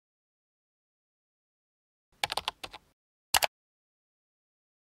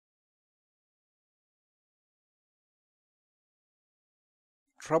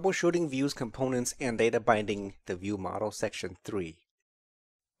Troubleshooting Vue's components and data binding the Vue model, section 3.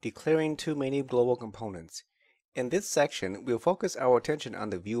 Declaring too many global components. In this section, we'll focus our attention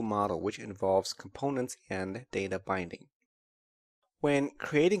on the Vue model, which involves components and data binding. When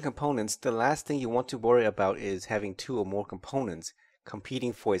creating components, the last thing you want to worry about is having two or more components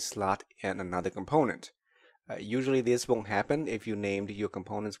competing for a slot in another component. Usually this won't happen if you named your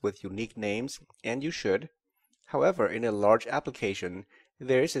components with unique names, and you should. However, in a large application,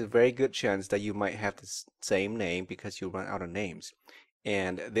 there is a very good chance that you might have the same name because you run out of names.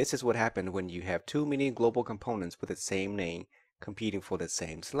 And this is what happened when you have too many global components with the same name competing for the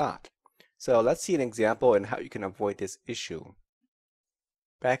same slot. So let's see an example and how you can avoid this issue.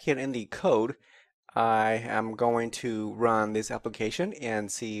 Back here in the code, I am going to run this application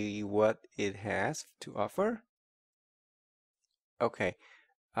and see what it has to offer. Okay.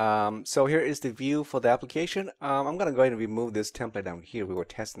 So here is the view for the application. I'm going to go ahead and remove this template down here. We were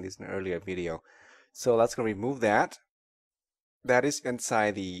testing this in an earlier video. So let's go remove that. That is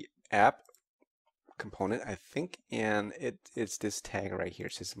inside the app component, I think, and it's this tag right here.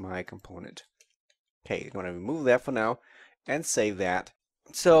 It says my component. Okay, I'm going to remove that for now and save that.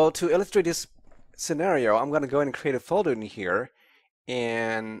 So to illustrate this scenario, I'm going to go ahead and create a folder in here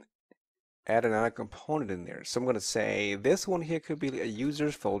and add another component in there. So I'm going to say this one here could be a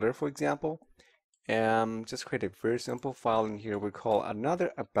users folder, for example. Just create a very simple file in here we call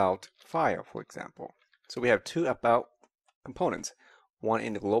another about file, for example. So we have two about components, one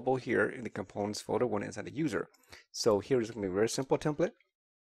in the global here in the components folder, one inside the user. So here is going to be a very simple template.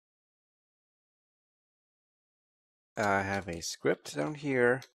 I have a script down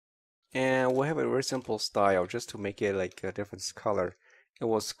here, and we'll have a very simple style just to make it like a different color. It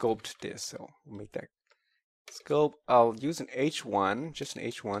will sculpt this, so we'll make that scope. I'll use an H1, just an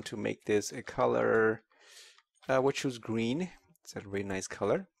H1 to make this a color. We'll choose green. It's a really nice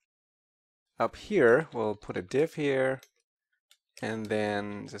color. Up here, we'll put a div here, and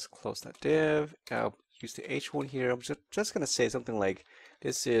then just close that div. I'll use the H1 here. I'm just gonna say something like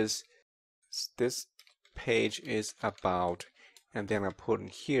this page is about, and then I'll put in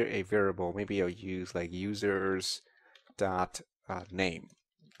here a variable. Maybe I'll use like users dot name.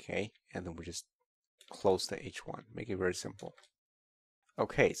 Okay, and then we just close the H1. Make it very simple.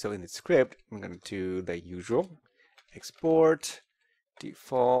 Okay, so in the script, I'm going to do the usual export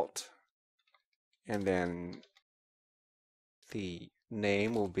default, and then the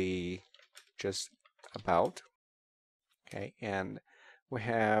name will be just about. Okay, and we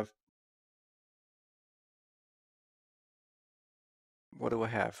have, what do I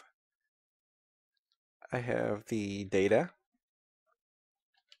have? I have the data.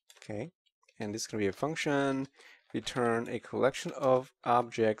 Okay, and this is going to be a function, return a collection of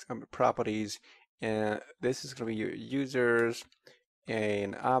objects and properties, and this is going to be your users,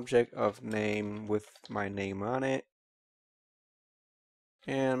 an object of name with my name on it,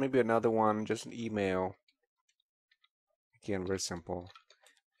 and maybe another one, just an email. Again, very simple,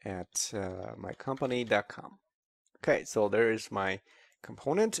 at mycompany.com. Okay, so there is my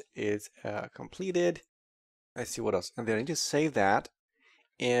component. It's completed. Let's see what else. And then I need to save that.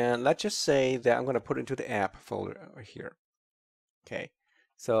 And let's just say that I'm going to put it into the app folder over here. Okay,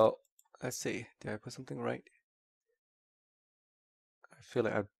 so let's see. Did I put something right? I feel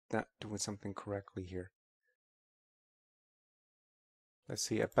like I'm not doing something correctly here. Let's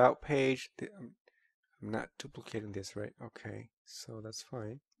see, about page. I'm not duplicating this, right? Okay, so that's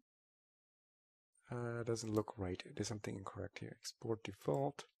fine. Doesn't look right. There's something incorrect here. Export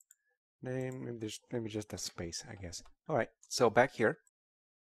default name. Maybe just a space, I guess. All right, so back here,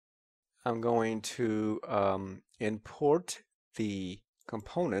 I'm going to import the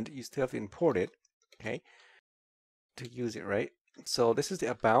component. You still have to import it, okay, to use it, right? So this is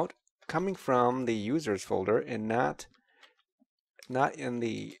the about coming from the users folder and not in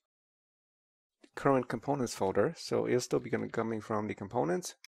the current components folder. So it'll still be coming from the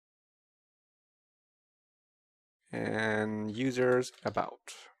components and users about.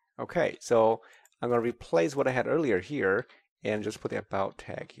 Okay, so I'm going to replace what I had earlier here and just put the about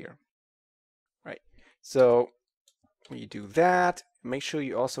tag here. Right. So when you do that, make sure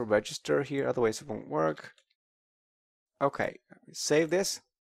you also register here, otherwise it won't work. Okay, save this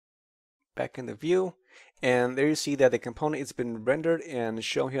back in the view, and there you see that the component has been rendered and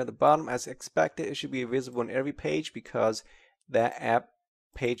shown here at the bottom as expected. It should be visible on every page because that app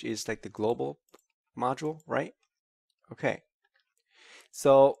page is like the global module, right? Okay,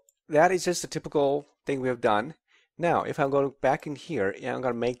 so that is just a typical thing we have done. Now, if I go back in here and I'm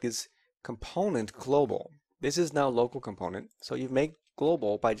going to make this component global, this is now local component. So you make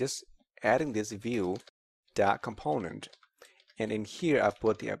global by just adding this view dot component, And in here, I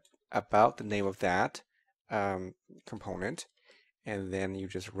put the about the name of that component, and then you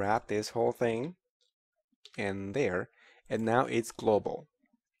just wrap this whole thing in there, and now it's global.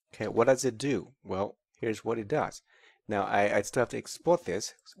 Okay, what does it do? Well, here's what it does. Now I still have to export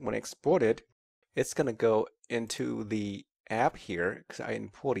this. When I export it, it's gonna go into the app here because I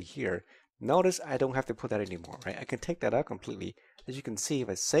imported here. Notice I don't have to put that anymore, right? I can take that out completely. As you can see, if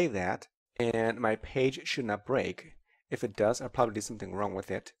I save that, and my page should not break. If it does, I probably did something wrong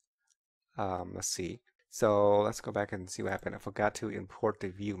with it. Let's see. So let's go back and see what happened. I forgot to import the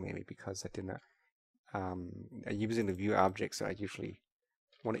view maybe because I did not. I'm using the view object, so I usually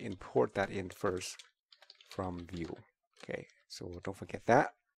want to import that in first from Vue. Okay, so don't forget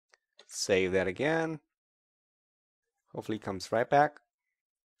that. Save that again. Hopefully it comes right back.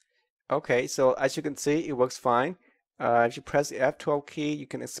 Okay, so as you can see, it works fine. If you press the F12 key, you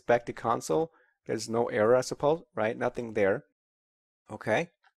can inspect the console. There's no error, I suppose, right? Nothing there.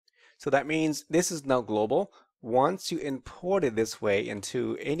 Okay, so that means this is now global. Once you import it this way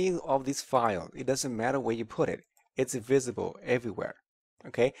into any of these files, it doesn't matter where you put it. It's visible everywhere.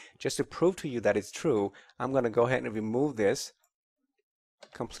 Okay, just to prove to you that it's true, I'm going to go ahead and remove this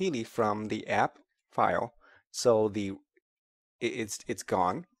completely from the app file, so it's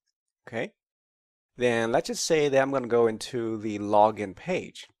gone. Okay, then let's just say that I'm going to go into the login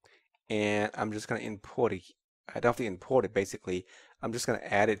page, and I'm just going to import it. I don't have to import it. Basically, I'm just going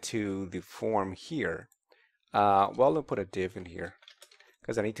to add it to the form here. Well, I'll put a div in here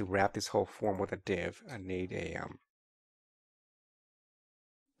because I need to wrap this whole form with a div. I need a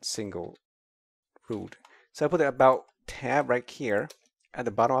single root. So I put the about tab right here at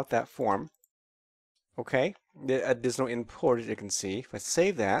the bottom of that form. Okay, there's no import, as you can see. If I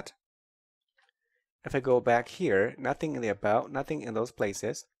save that, if I go back here, nothing in the about, nothing in those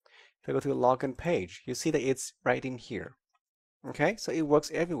places. If I go to the login page, you see that it's right in here. Okay, so it works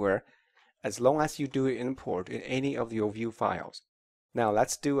everywhere as long as you do an import in any of your Vue files. Now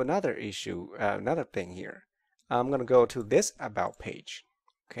let's do another issue, another thing here. I'm going to go to this about page.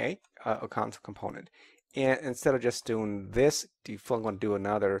 Okay, account component. And instead of just doing this default, I'm going to do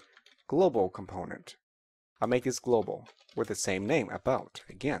another global component. I'll make this global with the same name, about,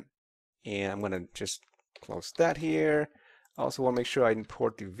 again. And I'm going to just close that here. I also want to make sure I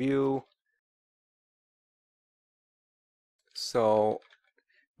import the view. So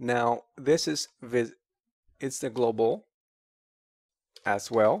now this is it's the global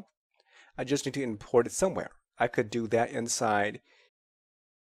as well. I just need to import it somewhere. I could do that inside.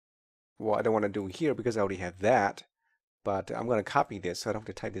 Well, I don't want to do it here because I already have that, but I'm going to copy this so I don't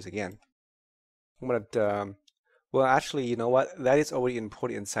have to type this again. I'm going to, well, actually, you know what? That is already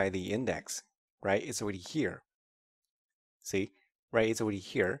imported inside the index, right? It's already here. See, right? It's already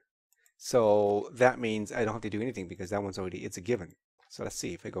here. So that means I don't have to do anything because that one's already, it's a given. So let's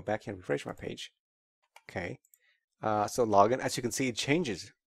see if I go back here and refresh my page. Okay. So login, as you can see, it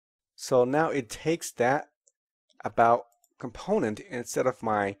changes. So now it takes that about component instead of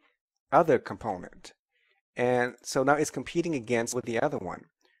my other component. And so now it's competing against with the other one.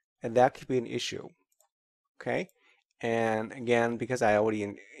 And that could be an issue. Okay. And again, because I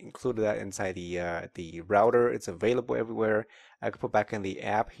already included that inside the router, it's available everywhere. I could put back in the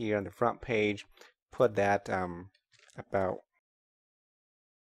app here on the front page, put that about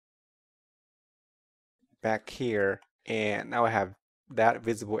back here, and now I have that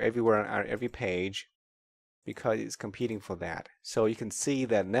visible everywhere on every page because it's competing for that. So you can see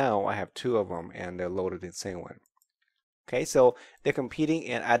that now I have two of them and they're loaded in the same one. Okay, so they're competing,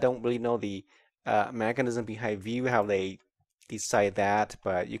 and I don't really know the mechanism behind Vue, how they decide that,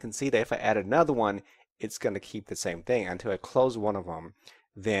 but you can see that if I add another one, it's going to keep the same thing until I close one of them,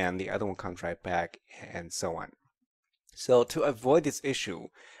 then the other one comes right back, and so on. So to avoid this issue,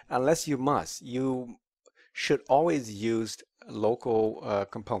 unless you must, you should always use local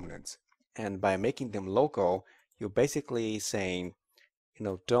components. And by making them local, you're basically saying, you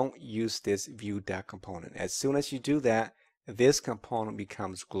know, don't use this Vue.component. As soon as you do that, this component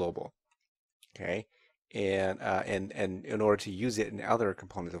becomes global. Okay, and in order to use it in other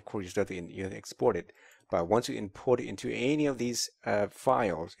components, of course, you have to export it. But once you import it into any of these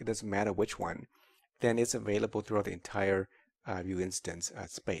files, it doesn't matter which one, then it's available throughout the entire Vue instance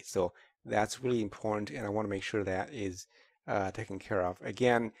space. So that's really important, and I want to make sure that is taken care of.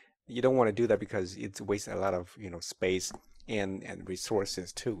 Again, you don't want to do that because it's wasting a lot of space and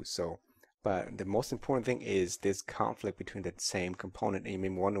resources too. So, but the most important thing is this conflict between the same component, and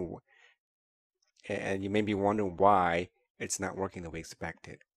you may be wondering why it's not working the way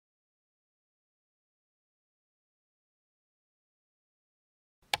expected.